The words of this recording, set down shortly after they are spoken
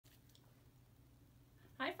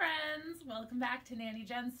Welcome back to Nanny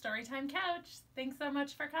Jen's Storytime Couch. Thanks so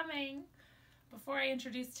much for coming. Before I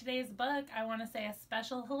introduce today's book, I want to say a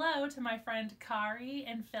special hello to my friend Kari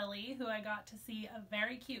in Philly, who I got to see a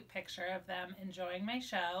very cute picture of them enjoying my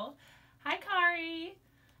show. Hi, Kari!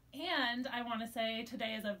 And I want to say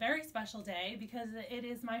today is a very special day because it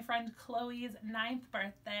is my friend Chloe's 9th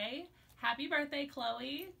birthday. Happy birthday,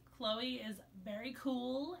 Chloe! Chloe is very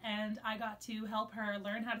cool, and I got to help her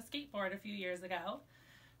learn how to skateboard a few years ago.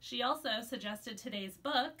 She also suggested today's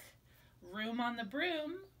book, On The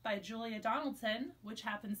Broom by Julia Donaldson, which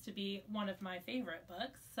happens to be one of my favorite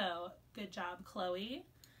books, so good job, Chloe.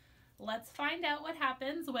 Let's find out what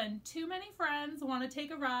happens when too many friends want to take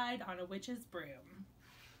a ride on a witch's broom.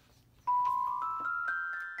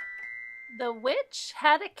 The witch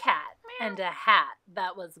had a cat and a hat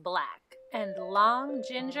that was black, and long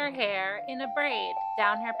ginger hair in a braid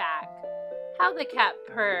down her back. How the cat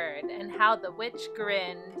purred and how the witch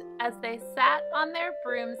grinned as they sat on their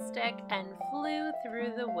broomstick and flew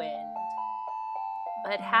through the wind.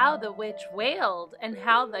 But how the witch wailed and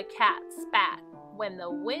how the cat spat when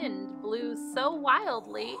the wind blew so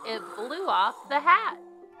wildly it blew off the hat.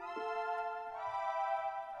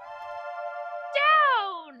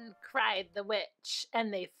 "Down!" cried the witch,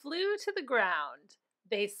 and they flew to the ground.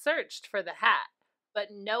 They searched for the hat,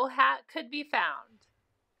 but no hat could be found.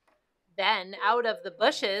 Then, out of the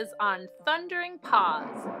bushes, on thundering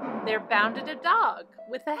paws, there bounded a dog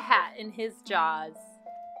with a hat in his jaws.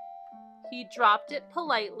 He dropped it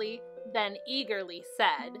politely, then eagerly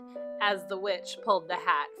said, as the witch pulled the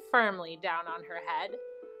hat firmly down on her head,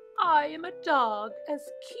 "I am a dog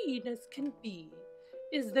as keen as can be.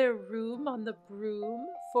 Is there room on the broom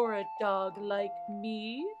for a dog like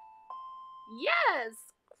me?"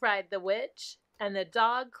 "Yes!" cried the witch, and the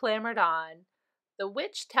dog clambered on. The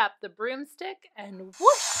witch tapped the broomstick, and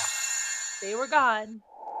whoosh! They were gone.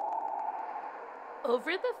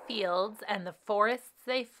 Over the fields and the forests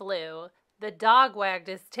they flew. The dog wagged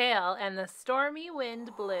his tail, and the stormy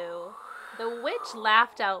wind blew. The witch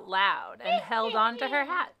laughed out loud and held on to her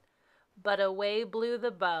hat, but away blew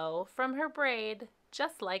the bow from her braid,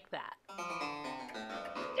 just like that.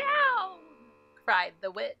 "Down!" cried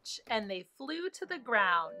the witch, and they flew to the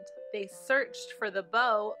ground. They searched for the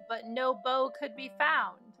bow, but no bow could be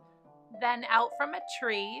found. Then out from a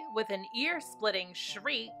tree, with an ear-splitting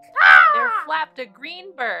shriek, there flapped a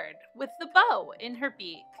green bird with the bow in her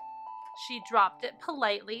beak. She dropped it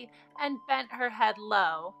politely and bent her head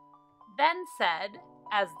low, then said,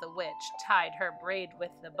 as the witch tied her braid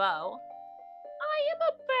with the bow, "I am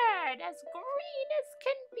a bird as green as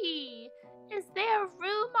can be. Is there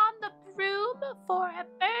room on the broom for a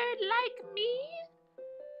bird like me?"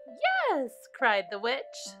 "Yes!" cried the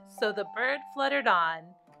witch, so the bird fluttered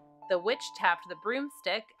on. The witch tapped the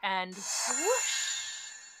broomstick, and whoosh!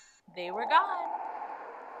 They were gone.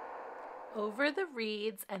 Over the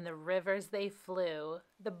reeds and the rivers they flew.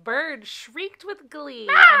 The bird shrieked with glee,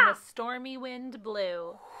 and the stormy wind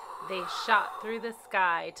blew. They shot through the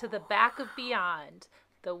sky to the back of beyond.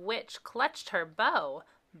 The witch clutched her bow,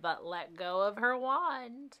 but let go of her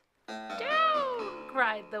wand. "Down!"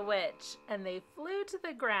 cried the witch, and they flew to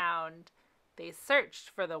the ground. They searched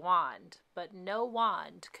for the wand, but no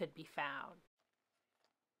wand could be found.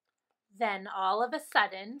 Then all of a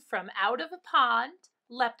sudden, from out of a pond,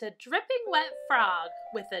 leapt a dripping wet frog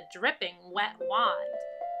with a dripping wet wand.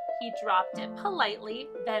 He dropped it politely,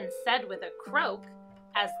 then said with a croak,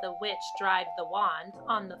 as the witch dried the wand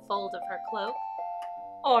on the fold of her cloak,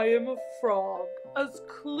 "I am a frog, as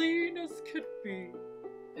clean as could be.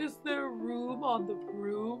 Is there room on the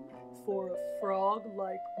broom for a frog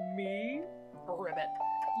like me?" Ribbit.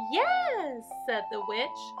 "Yes!" said the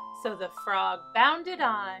witch, so the frog bounded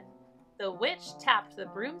on. The witch tapped the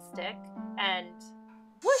broomstick, and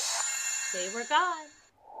whoosh! They were gone.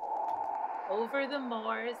 Over the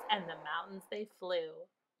moors and the mountains they flew.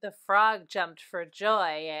 The frog jumped for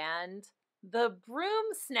joy, and the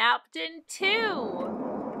broom snapped in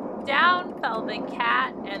two. Down fell the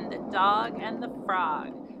cat and the dog and the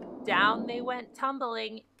frog. Down they went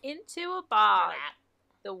tumbling into a bog.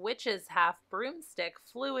 The witch's half broomstick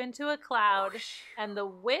flew into a cloud, and the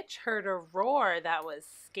witch heard a roar that was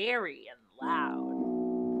scary and loud.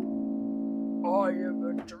 "I am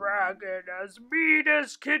a dragon as mean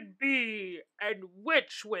as can be, and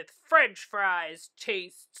witch with French fries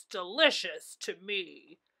tastes delicious to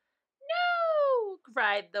me." "No!"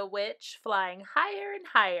 cried the witch, flying higher and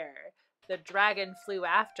higher. The dragon flew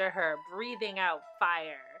after her, breathing out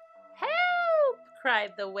fire. "Help!"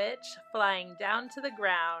 cried the witch, flying down to the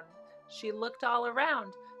ground. She looked all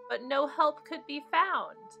around, but no help could be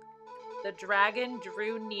found. The dragon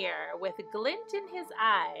drew near with a glint in his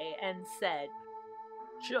eye and said,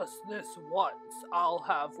 "Just this once, I'll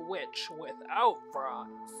have witch without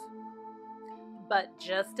fries." But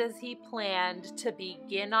just as he planned to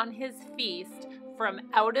begin on his feast,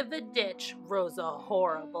 from out of the ditch rose a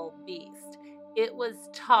horrible beast. It was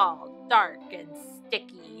tall, dark, and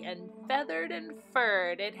sticky, and feathered and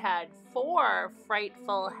furred. It had 4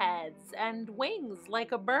 frightful heads and wings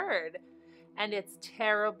like a bird. And its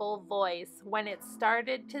terrible voice, when it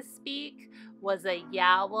started to speak, was a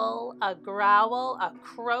yowl, a growl, a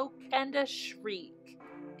croak, and a shriek.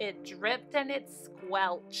 It dripped and it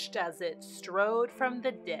squelched as it strode from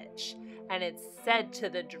the ditch, and it said to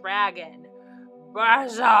the dragon,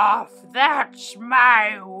 "Buzz off, that's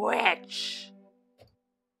my witch."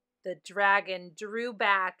 The dragon drew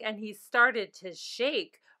back and he started to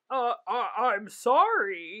shake. I'm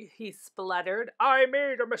sorry," he spluttered. "I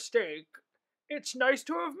made a mistake. It's nice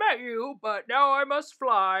to have met you, but now I must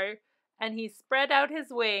fly." And he spread out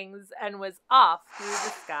his wings and was off through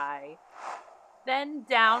the sky. Then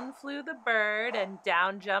down flew the bird, and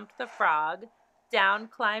down jumped the frog. Down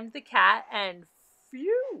climbed the cat, and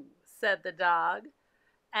 "Phew," said the dog.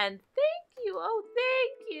 And "Thank you, oh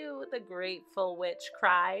thank you," the grateful witch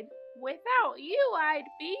cried. "Without you I'd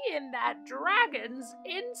be in that dragon's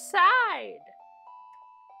inside."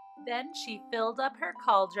 Then she filled up her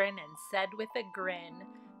cauldron and said with a grin,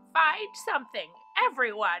 "Find something,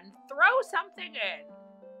 everyone, throw something in."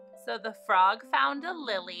 So the frog found a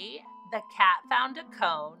lily, the cat found a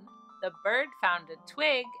cone, the bird found a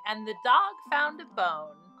twig, and the dog found a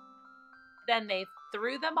bone. Then they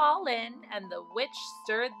threw them all in, and the witch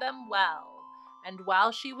stirred them well. And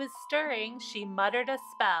while she was stirring, she muttered a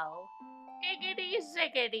spell. "Iggity,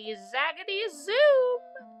 ziggity, zaggity, zoom!"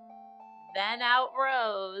 Then out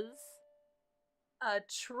rose a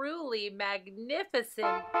truly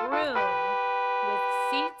magnificent broom with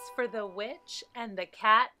seats for the witch and the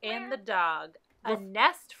cat and the dog, a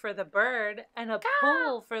nest for the bird, and a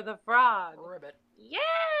pool for the frog. Ribbit.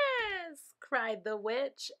 "Yes!" cried the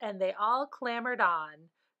witch, and they all clambered on.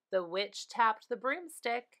 The witch tapped the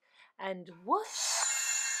broomstick, and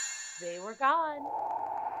whoosh, they were gone.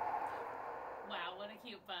 Wow, what a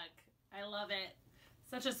cute book. I love it.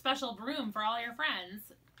 Such a special broom for all your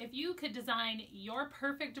friends. If you could design your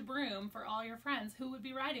perfect broom for all your friends, who would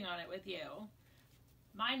be riding on it with you?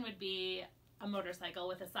 Mine would be a motorcycle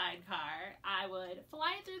with a sidecar. I would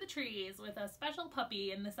fly it through the trees with a special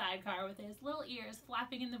puppy in the sidecar with his little ears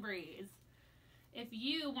flapping in the breeze. If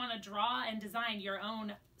you want to draw and design your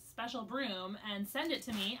own special broom and send it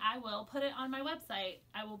to me, I will put it on my website.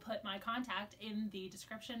 I will put my contact in the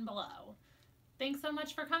description below. Thanks so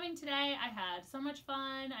much for coming today. I had so much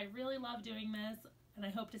fun. I really love doing this, and I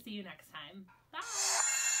hope to see you next time. Bye!